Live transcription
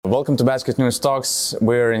Welcome to Basket News Talks.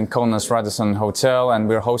 We're in Kaunas Radisson Hotel and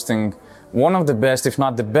we're hosting one of the best, if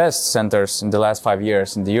not the best, centers in the last 5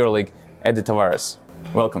 years in the EuroLeague, Edi Tavares.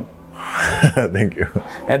 Welcome. Thank you.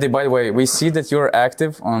 Edi, by the way, we see that you're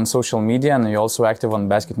active on social media and you're also active on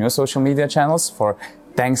Basket News social media channels.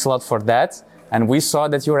 Thanks a lot for that. And we saw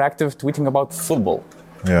that you were active tweeting about football.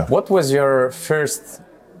 Yeah. What was your first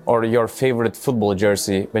or your favorite football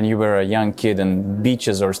jersey when you were a young kid in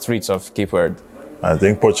beaches or streets of Cape Verde? I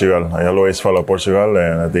think Portugal. I always follow Portugal,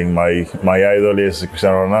 and I think my idol is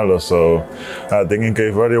Cristiano Ronaldo. So I think in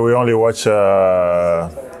Cape Verde we only watch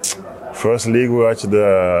first league. We watch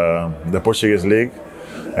the Portuguese league,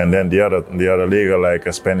 and then the other league like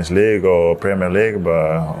a Spanish league or Premier League.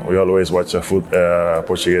 But we always watch a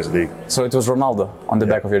Portuguese league. So it was Ronaldo on the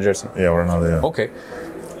back of your jersey. Yeah, Ronaldo. Yeah. Okay,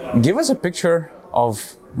 give us a picture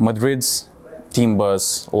of Madrid's team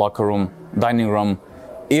bus, locker room, dining room.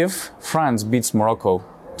 If France beats Morocco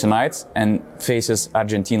tonight and faces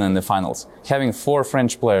Argentina in the finals, having 4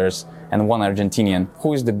 French players and 1 Argentinian,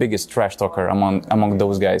 who is the biggest trash talker among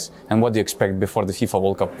those guys? And what do you expect before the FIFA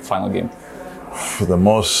World Cup final game? The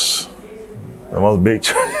most big,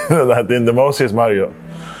 I think the most is Mario.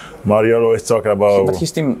 Mario always talking about. But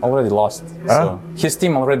his team already lost. So his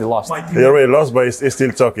team already lost. He already lost, but he's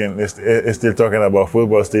still talking. He's still talking about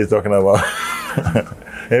football. Still talking about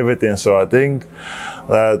everything. So I think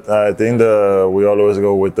we always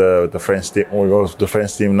go with the French team. We go with the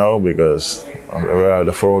French team now because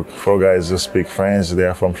the four guys who speak French. They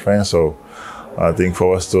are from France. So I think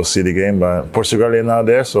for us to see the game, but Portugal is not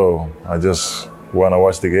there. So I just want to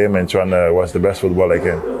watch the game and trying to watch the best football I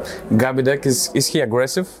can. Gabi Deck, is he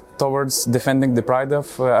aggressive towards defending the pride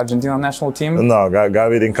of Argentina national team? No,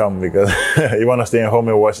 Gabi didn't come because he want to stay at home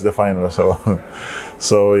and watch the final.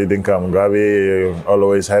 So he didn't come. Gabi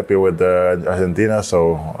always happy with Argentina,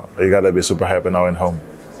 so he gotta be super happy now at home.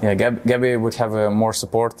 Yeah, Gabi would have more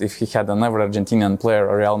support if he had another Argentinian player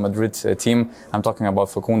or Real Madrid team. I'm talking about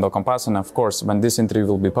Facundo Campasso, and of course, when this interview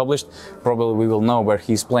will be published, probably we will know where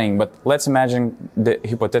he's playing. But let's imagine the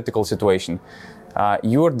hypothetical situation.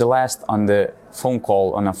 You're the last on the phone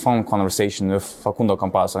call, on a phone conversation with Facundo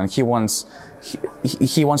Campasso, and he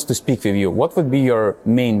wants to speak with you. What would be your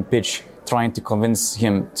main pitch trying to convince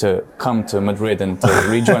him to come to Madrid and to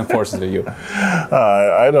rejoin forces with you?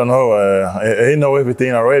 I don't know. He know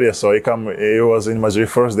everything already, so he was in Madrid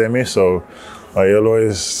first than me, so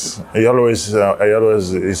it's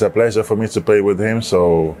a pleasure for me to play with him.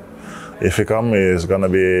 So if he come, it's gonna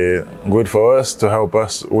be good for us to help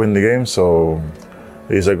us win the game. So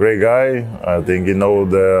he's a great guy. I think he know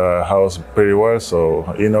the house pretty well, so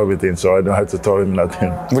he know everything. So I don't have to tell him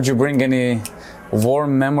nothing. Would you bring any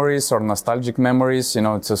warm memories or nostalgic memories,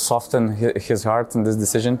 to soften his heart in this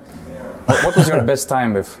decision? What was your best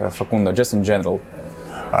time with Facundo, just in general?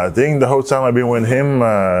 I think the whole time I've been with him,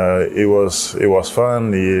 it was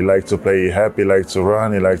fun. He liked to play happy, he liked to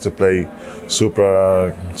run, he liked to play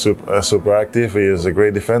super active. He is a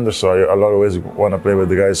great defender, so I always want to play with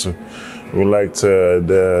the guys who like to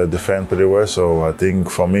defend pretty well. So I think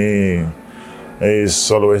for me, it's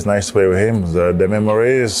always nice to play with him. The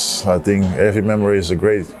memories, I think every memory is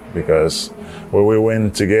great because we win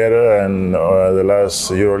together and the last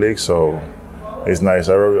EuroLeague, so it's nice.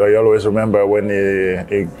 I always remember when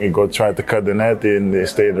he tried to cut the net and he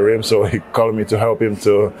stayed in the rim, so he called me to help him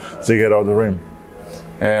to get out the rim.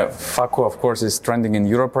 Facu, of course, is trending in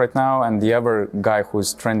Europe right now, and the other guy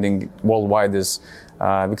who's trending worldwide is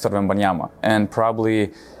Victor Wembanyama, and probably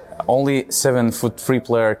only 7'3"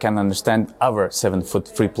 player can understand other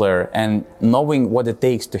 7'3" player, and knowing what it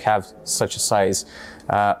takes to have such a size.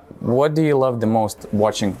 What do you love the most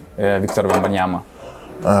watching Victor Wembanyama?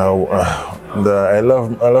 I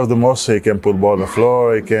love the most. He can put ball on the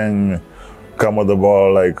floor. He can come with the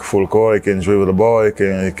ball like full court. He can dribble the ball. He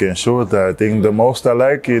can shoot. I think the most I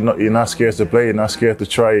like, he's not scared to play. He's not scared to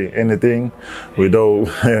try anything. With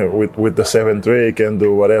the 7'3", he can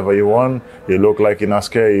do whatever he want. He look like he's not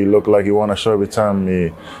scared. He look like he want to show every time.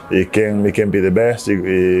 He can be the best.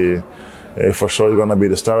 For sure, he's gonna be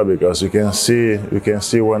the star because you can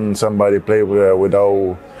see when somebody play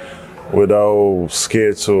without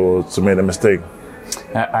scared to make a mistake.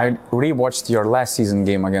 I rewatched your last season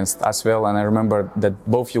game against Asvel, and I remember that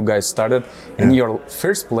both you guys started. In your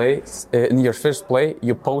first play,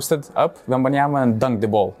 you posted up Wembanyama and dunked the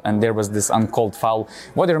ball, and there was this uncalled foul.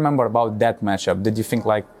 What do you remember about that matchup? Did you think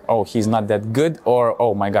like, oh, he's not that good, or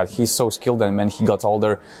oh my God, he's so skilled, and when he got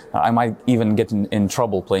older, I might even get in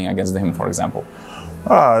trouble playing against him, for example?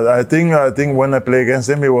 I think when I played against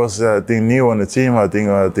him, he was new on the team. I think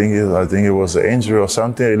it was an injury or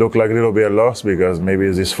something. It looked like a little bit lost because maybe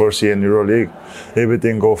it's his first year in EuroLeague.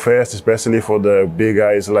 Everything go fast, especially for the big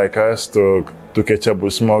guys like us to catch up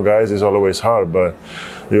with small guys is always hard. But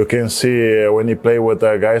you can see when you play with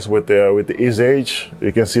guys with his age,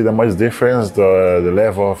 you can see the much difference, the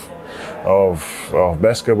level of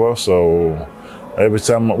basketball. So. Every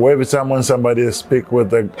time when somebody speak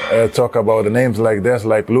with talk about the names like that,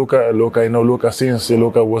 like Luka, I know Luka since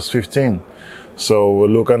Luka was 15. So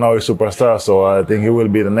Luka now is superstar. So I think he will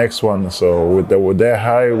be the next one. So with that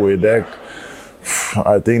high,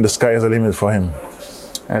 I think the sky is the limit for him.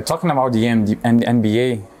 Talking about the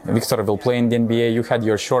NBA, Victor will play in the NBA. You had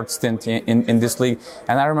your short stint in this league.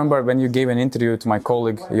 And I remember when you gave an interview to my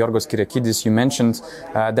colleague, Yorgos Kyriakidis, you mentioned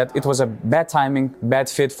that it was a bad timing, bad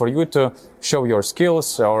fit for you to show your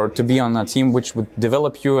skills or to be on a team which would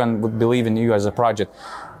develop you and would believe in you as a project.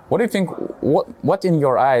 What do you think, what in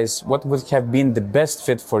your eyes, what would have been the best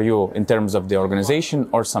fit for you in terms of the organization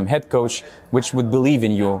or some head coach which would believe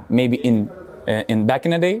in you, maybe in back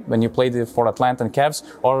in the day when you played for Atlanta and Cavs,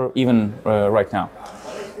 or even right now?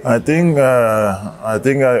 I think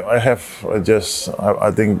I have just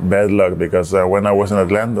bad luck because when I was in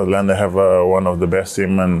Atlanta have one of the best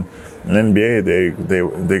team in NBA.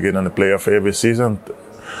 They get on the playoff every season,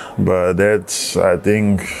 but I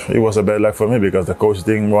think it was a bad luck for me because the coach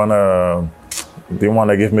didn't wanna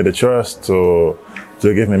give me the trust to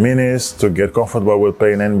give me minutes, to get comfortable with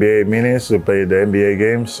playing NBA minutes, to play the NBA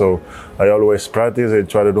games. So I always practice and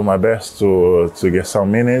try to do my best to get some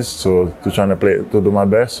minutes, to try to do my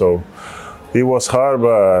best. So it was hard,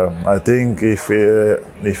 but I think if it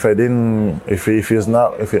now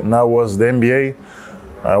was the NBA,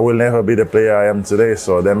 I will never be the player I am today.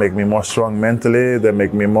 So that make me more strong mentally. That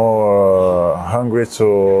make me more hungry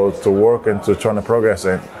to work and to try to progress.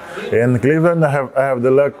 And in Cleveland, I have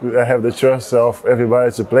the luck, I have the trust of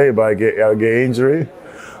everybody to play, but I get injury.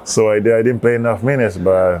 So I didn't play enough minutes.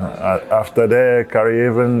 But after that, Kyrie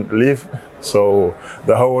even leave. So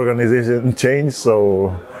the whole organization changed.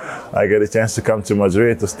 So I get a chance to come to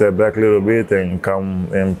Madrid to step back a little bit and come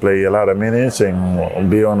and play a lot of minutes and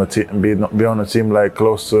be on a team like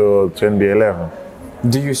close to NBA level.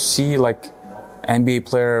 Do you see like NBA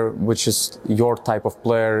player which is your type of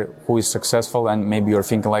player who is successful and maybe you're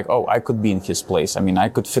thinking like, oh, I could be in his place. I mean, I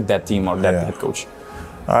could fit that team or that head coach?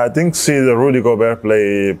 I think see the Rudy Gobert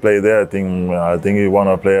play there. I think he's one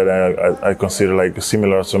of the players that I consider like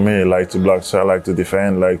similar to me. Like to block shot, like to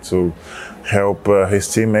defend, like to help his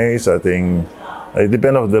teammates. I think it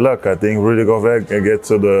depends on the luck. I think Rudy Gobert get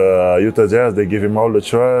to the Utah Jazz. They give him all the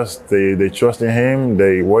trust. They trust in him.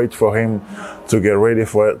 They wait for him to get ready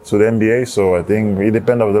to the NBA. So I think it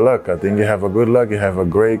depends on the luck. I think you have a good luck. You have a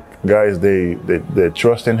great guys. They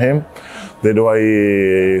trust in him. That's why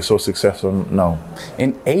he's so successful now.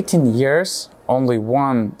 In 18 years, only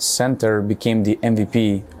one center became the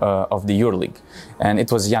MVP of the EuroLeague. And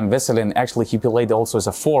it was Jan Veselin. Actually, he played also as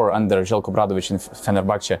a 4 under Željko Obradović in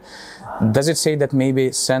Fenerbahce. Does it say that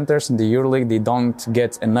maybe centers in the EuroLeague, they don't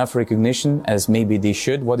get enough recognition as maybe they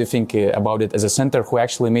should? What do you think about it as a center who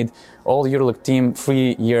actually made all EuroLeague team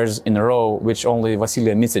 3 years in a row, which only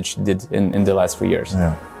Vasilije Micic did in the last 3 years?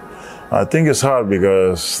 Yeah. I think it's hard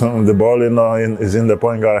because the ball is in the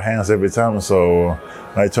point guard hands every time. So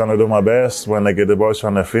I try to do my best when I get the ball,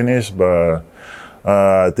 trying to finish. But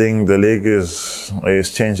I think the league is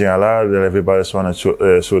changing a lot. Everybody's want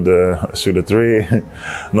to shoot the three.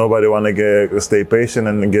 Nobody want to stay patient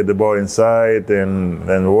and get the ball inside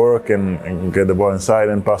and work and get the ball inside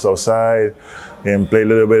and pass outside and play a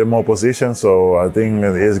little bit more position. So I think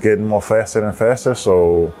it's getting more faster and faster.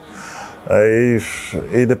 So.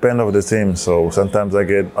 It depends on the team. So sometimes I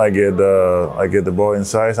get the ball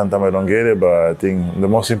inside. Sometimes I don't get it. But I think the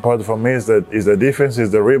most important for me is the defense,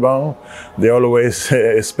 is the rebound. They always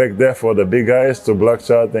expect that for the big guys to block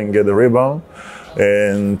shot and get the rebound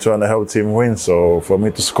and trying to help team win. So for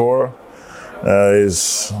me to score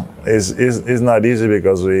is not easy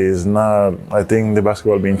because it's not. I think the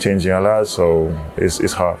basketball been changing a lot, so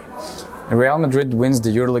it's hard. Real Madrid wins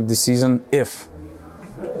the EuroLeague this season if.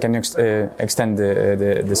 Can you extend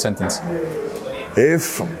the sentence?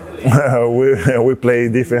 If we play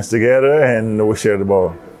defense together and we share the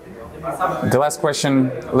ball. The last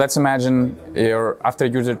question, let's imagine after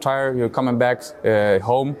you retire, you're coming back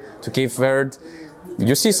home to Cape Verde.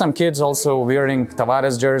 You see some kids also wearing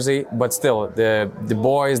Tavares jersey, but still the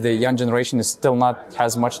boys, the young generation is still not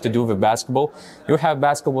has much to do with basketball. You have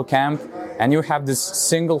basketball camp and you have this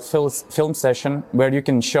single film session where you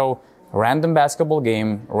can show random basketball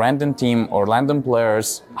game, random team, or random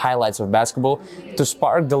players, highlights of basketball, to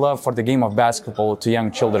spark the love for the game of basketball to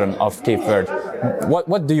young children of Cape Verde?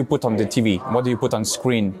 What do you put on the TV? What do you put on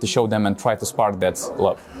screen to show them and try to spark that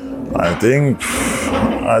love? I think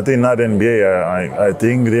not NBA. I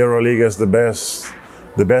think the EuroLeague is the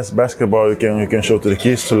best basketball you can show to the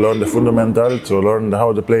kids, to learn the fundamental, to learn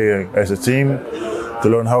how to play as a team, to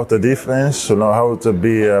learn how to defense, to know how to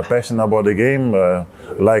be passionate about the game.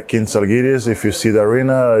 Like in Žalgiris, if you see the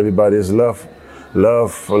arena, everybody's love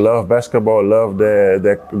basketball, love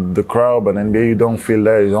the crowd. But NBA, you don't feel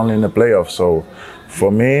that. It's only in the playoffs. So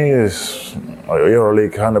for me, it's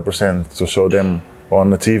EuroLeague 100% to show them on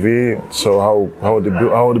the TV, so how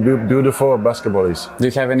beautiful basketball is. Do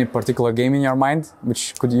you have any particular game in your mind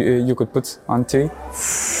which you could put on TV?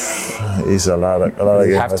 It's a lot of Does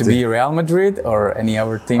it games. have to be Real Madrid or any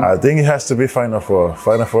other team? I think it has to be Final Four.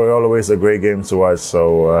 Final Four is always a great game to watch.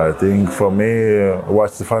 So I think for me,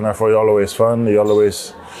 watch the Final Four is always fun. It's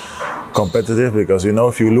always competitive, because you know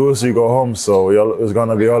if you lose, you go home. So it's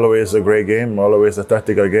gonna be always a great game, always a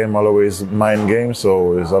tactical game, always mind game.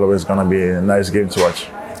 So it's always gonna be a nice game to watch.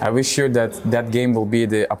 I wish you that game will be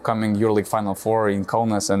the upcoming EuroLeague Final Four in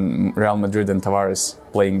Kaunas and Real Madrid and Tavares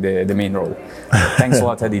playing the main role. Thanks a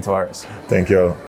lot, Edi Tavares. Thank you.